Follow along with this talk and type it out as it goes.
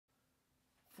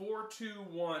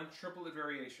4-2-1 triplet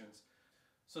variations.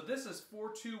 So this is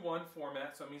 4-2-1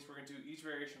 format, so it means we're going to do each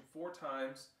variation 4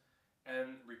 times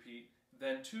and repeat,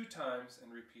 then 2 times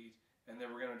and repeat, and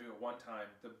then we're going to do it 1 time.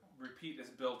 The repeat is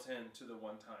built into the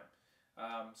 1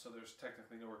 time. So there's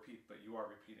technically no repeat, but you are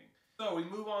repeating. So we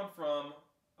move on from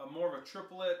more of a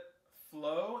triplet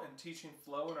flow and teaching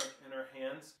flow in our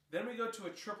hands. Then we go to a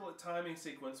triplet timing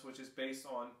sequence, which is based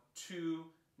on 2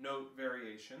 note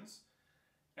variations.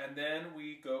 And then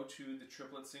we go to the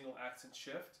triplet single accent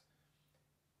shift.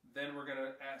 Then we're going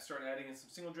to start adding in some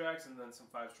single drags and then some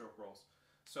 5-stroke rolls.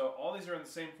 So all these are in the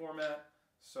same format.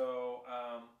 So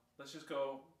let's just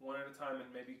go one at a time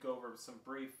and maybe go over some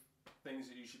brief things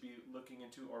that you should be looking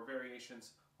into or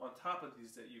variations on top of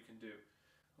these that you can do.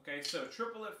 Okay, so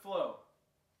triplet flow.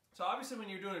 So obviously when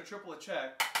you're doing a triplet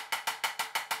check,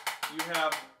 you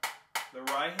have the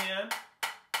right hand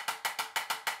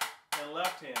and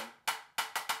left hand.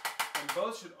 And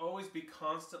both should always be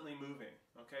constantly moving,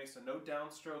 okay? So no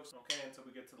downstrokes, okay, until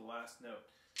we get to the last note.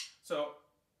 So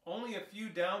only a few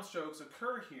downstrokes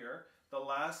occur here, the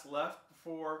last left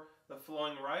before the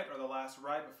flowing right or the last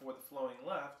right before the flowing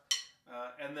left,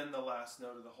 and then the last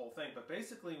note of the whole thing. But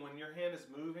basically when your hand is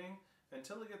moving,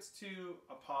 until it gets to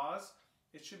a pause,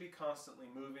 it should be constantly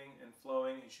moving and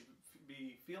flowing. You should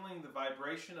be feeling the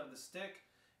vibration of the stick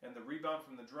and the rebound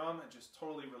from the drum and just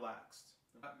totally relaxed.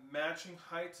 Matching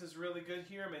heights is really good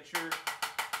here. Make sure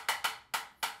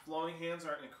flowing hands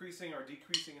aren't increasing or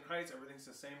decreasing in heights. Everything's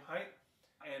the same height.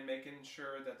 And making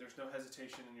sure that there's no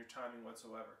hesitation in your timing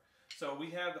whatsoever. So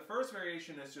we have the first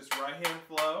variation is just right hand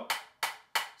flow.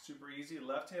 Super easy.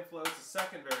 Left hand flow is the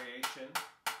second variation.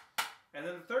 And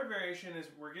then the third variation is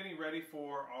we're getting ready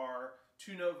for our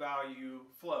 2-note value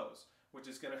flows, which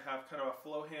is going to have kind of a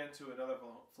flow hand to another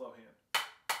flow hand.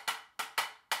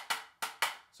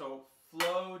 So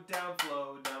flow, down,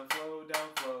 flow, down, flow, down,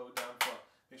 flow, down, flow.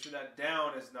 Make sure that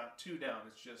down is not too down.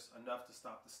 It's just enough to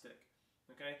stop the stick.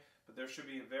 Okay? But there should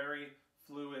be a very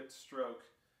fluid stroke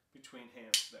between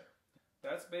hands there.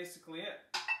 That's basically it.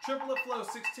 Triplet flow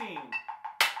 16.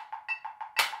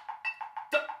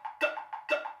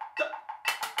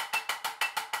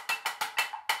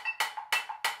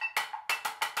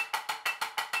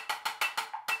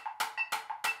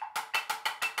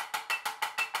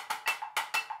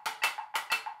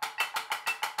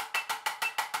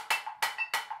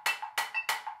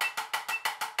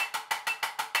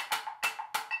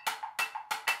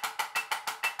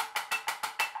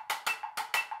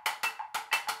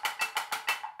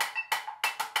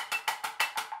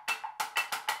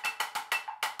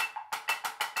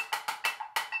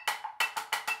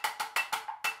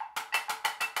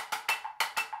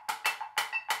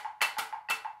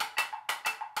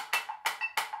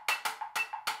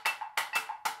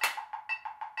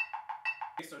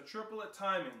 So triplet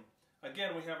timing.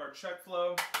 Again, we have our check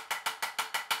flow,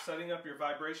 setting up your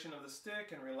vibration of the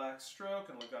stick and relaxed stroke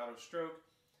and legato stroke.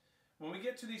 When we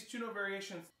get to these 2-note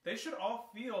variations, they should all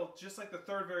feel just like the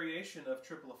third variation of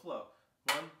triplet flow.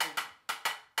 1, 2,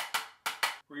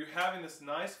 where you're having this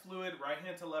nice fluid right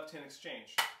hand to left hand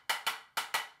exchange.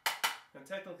 And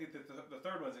technically the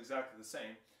third one's exactly the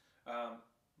same,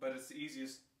 but it's the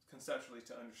easiest conceptually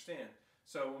to understand.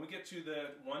 So when we get to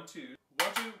the 1, 2,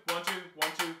 1, 2, 1, 2,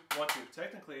 1, 2, 1, 2.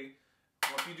 Technically,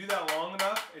 if you do that long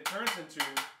enough, it turns into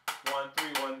 1,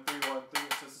 3, 1, 3, 1, 3.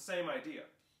 So it's the same idea.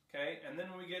 Okay? And then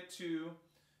when we get to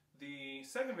the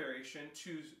second variation,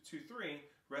 2, 2, 3,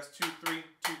 rest 2, 3,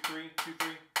 2, 3, 2, 3.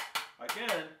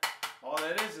 Again, all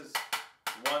that is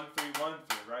 1, 3, 1,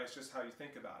 3, right? It's just how you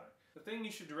think about it. The thing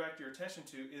you should direct your attention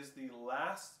to is the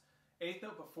last 8th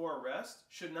note before a rest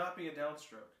should not be a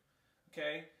downstroke.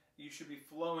 Okay? You should be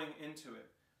flowing into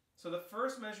it. So the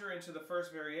first measure into the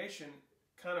first variation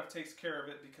kind of takes care of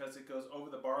it because it goes over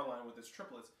the bar line with its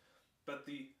triplets. But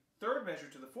the third measure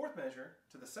to the fourth measure,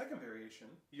 to the second variation,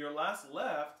 your last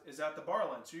left is at the bar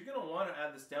line. So you're going to want to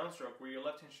add this downstroke where your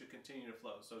left hand should continue to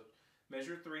flow. So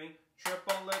measure 3,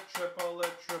 triplet,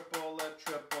 triplet, triplet,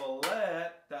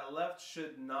 triplet. That left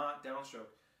should not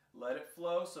downstroke. Let it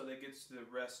flow so that it gets to the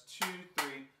rest 2,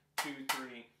 3, 2,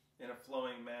 3 in a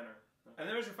flowing manner. And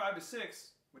then measure 5 to 6,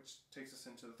 which takes us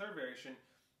into the third variation,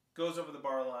 goes over the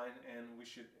bar line, and it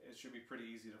should be pretty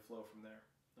easy to flow from there.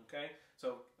 Okay?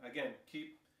 So again,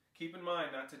 keep in mind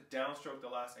not to downstroke the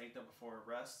last 8th note before it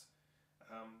rests,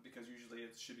 because usually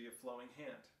it should be a flowing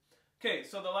hand. Okay,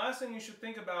 so the last thing you should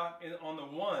think about on the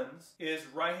ones is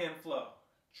right hand flow.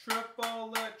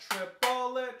 Triplet,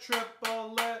 triplet,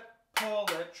 triplet,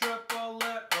 pull-it,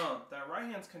 triplet. That right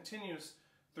hand continues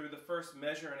through the first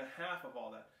measure and a half of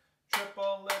all that.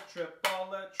 triplet,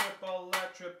 triplet,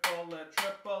 triplet, triplet,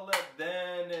 triplet,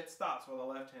 then it stops while the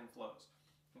left hand flows.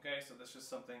 Okay, so that's just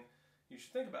something you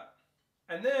should think about.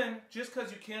 And then, just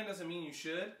because you can doesn't mean you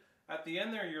should. At the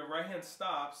end there, your right hand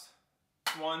stops,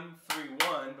 1, 3,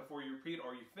 1, before you repeat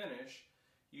or you finish.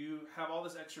 You have all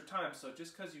this extra time, so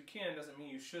just because you can doesn't mean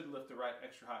you should lift the right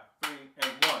extra high. 3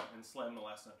 and 1, and slam the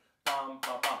last note. Bam,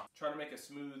 bam, bam. Try to make a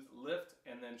smooth lift,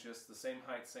 and then just the same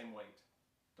height, same weight.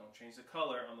 Don't change the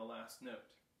color on the last note.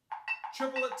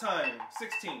 Triplet timing,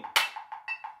 16.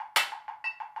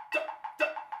 Da, da,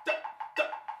 da, da.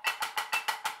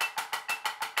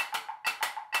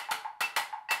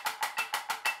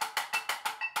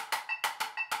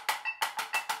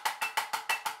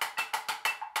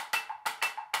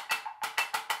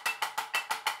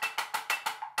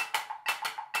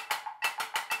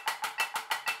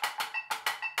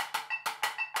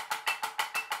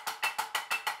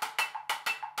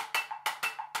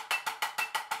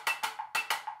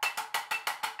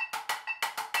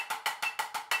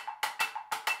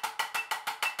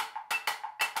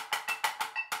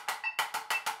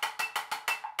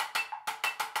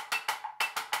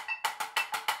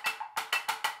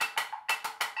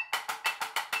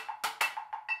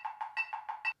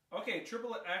 Okay,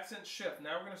 triplet accent shift.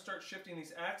 Now we're going to start shifting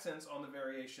these accents on the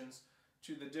variations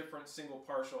to the different single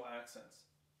partial accents.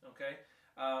 Okay,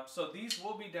 so these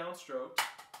will be downstroked,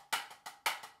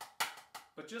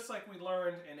 but just like we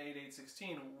learned in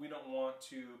 8/8/16, we don't want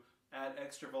to add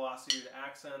extra velocity to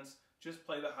accents. Just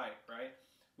play the height, right?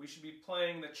 We should be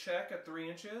playing the check at 3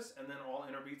 inches and then all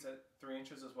inner beats at 3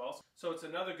 inches as well. So it's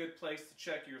another good place to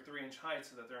check your 3-inch heights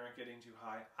so that they aren't getting too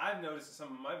high. I've noticed in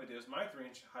some of my videos, my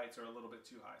 3-inch heights are a little bit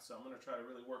too high. So I'm going to try to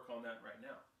really work on that right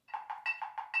now.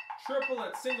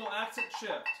 Triplet single accent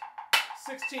shift.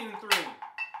 16 and 3.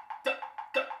 Da,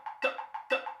 da, da,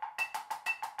 da.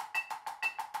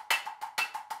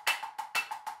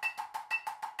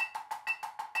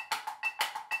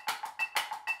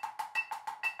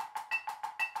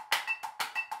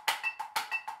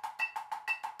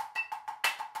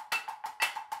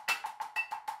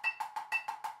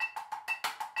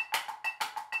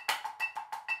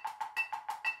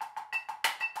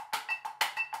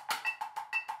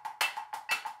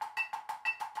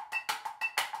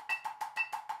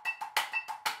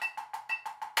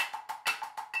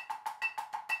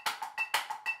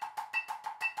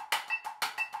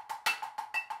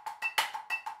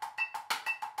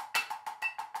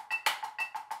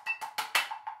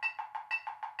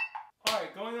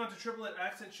 Alright, going on to triplet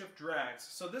accent shift drags.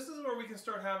 So this is where we can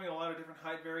start having a lot of different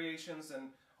height variations and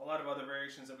a lot of other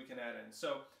variations that we can add in.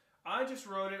 So I just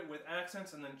wrote it with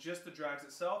accents and then just the drags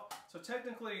itself. So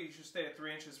technically you should stay at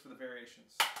 3 inches for the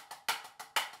variations.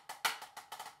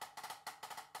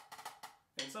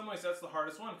 In some ways that's the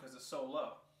hardest one because it's so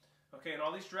low. Okay, and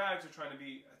all these drags are trying to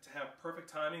have perfect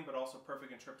timing but also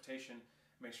perfect interpretation.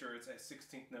 Make sure it's a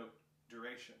 16th note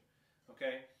duration.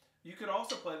 Okay? You could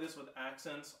also play this with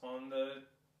accents on the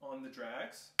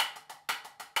drags.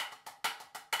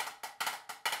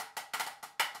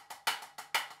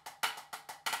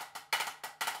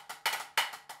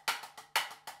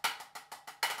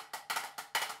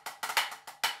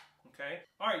 Okay.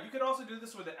 All right, you could also do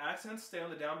this with the accents, stay on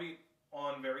the downbeat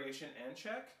on variation and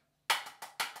check.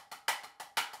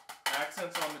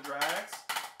 Accents on the drags,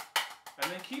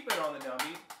 and then keep it on the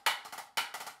downbeat.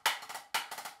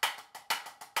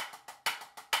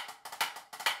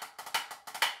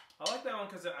 I like that one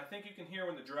because I think you can hear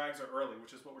when the drags are early,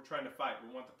 which is what we're trying to fight.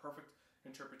 We want the perfect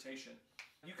interpretation.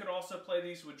 You could also play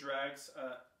these with drags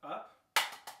up.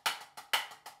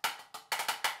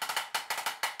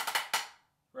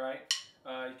 Right?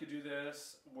 You could do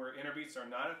this where inner beats are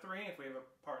not at 3. If we have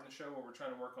a part in the show where we're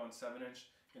trying to work on 7-inch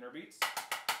inner beats.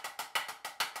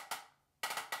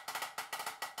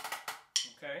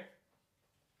 Okay?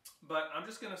 But I'm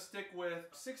just going to stick with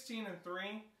 16 and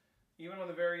 3. Even on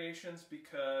the variations,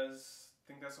 because I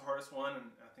think that's the hardest one, and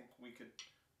I think we could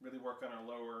really work on our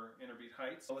lower inner beat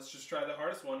heights. So let's just try the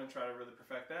hardest one and try to really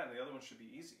perfect that, and the other one should be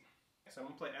easy. So I'm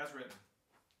going to play as written.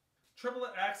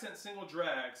 Triplet accent single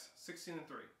drags, 16 and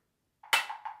 3.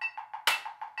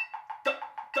 Da,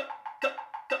 da, da,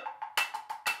 da.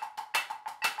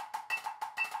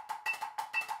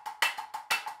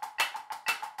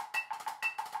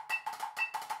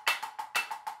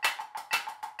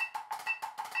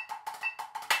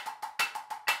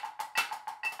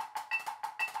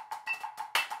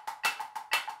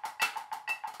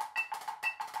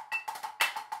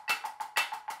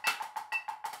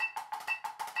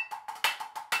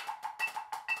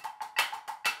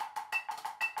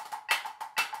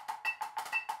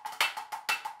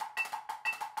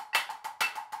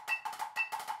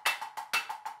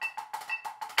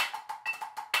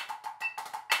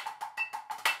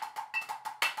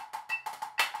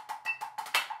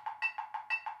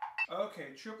 Okay,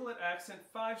 triplet accent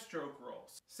 5-stroke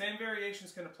rolls. Same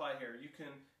variations can apply here. You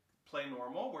can play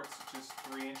normal, where it's just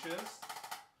 3 inches.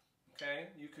 Okay,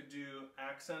 you could do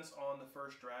accents on the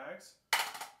first drags.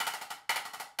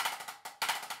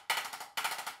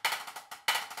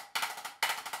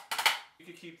 You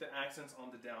could keep the accents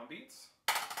on the downbeats.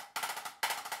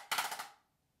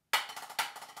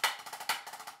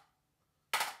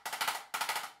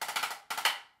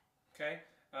 Okay,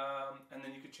 and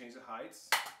then you could change the heights.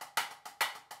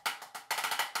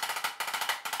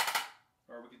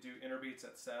 Or we could do inner beats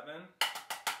at 7.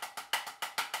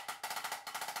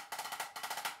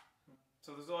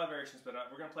 So there's a lot of variations, but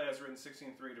we're going to play as written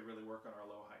 16-3 to really work on our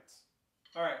low heights.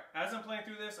 Alright, as I'm playing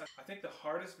through this, I think the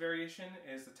hardest variation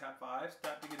is the tap 5s.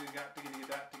 Tap digga digga digga digga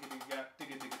digga digga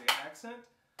digga digga digga accent.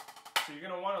 So you're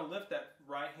going to want to lift that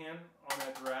right hand on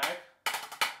that drag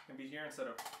and be here instead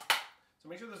of... So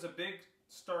make sure there's a big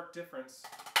stark difference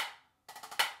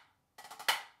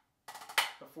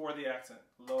before the accent.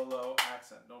 Low, low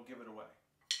accent. Don't give it away.